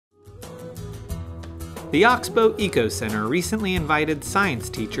The Oxbow Eco-Center recently invited science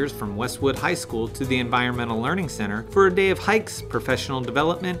teachers from Westwood High School to the Environmental Learning Center for a day of hikes, professional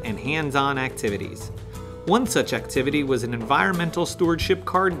development, and hands-on activities. One such activity was an environmental stewardship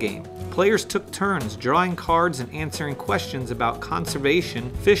card game. Players took turns drawing cards and answering questions about conservation,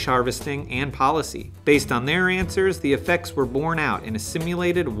 fish harvesting, and policy. Based on their answers, the effects were borne out in a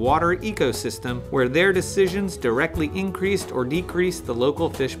simulated water ecosystem where their decisions directly increased or decreased the local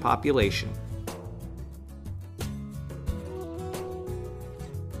fish population.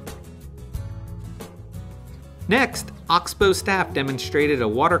 Next, Oxbow staff demonstrated a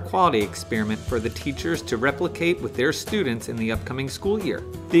water quality experiment for the teachers to replicate with their students in the upcoming school year.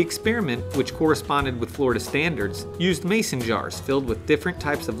 The experiment, which corresponded with Florida standards, used mason jars filled with different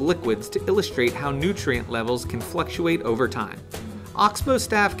types of liquids to illustrate how nutrient levels can fluctuate over time. Oxbow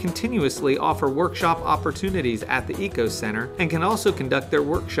staff continuously offer workshop opportunities at the Eco Center and can also conduct their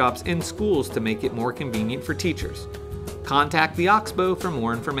workshops in schools to make it more convenient for teachers. Contact the Oxbow for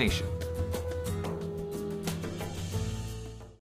more information.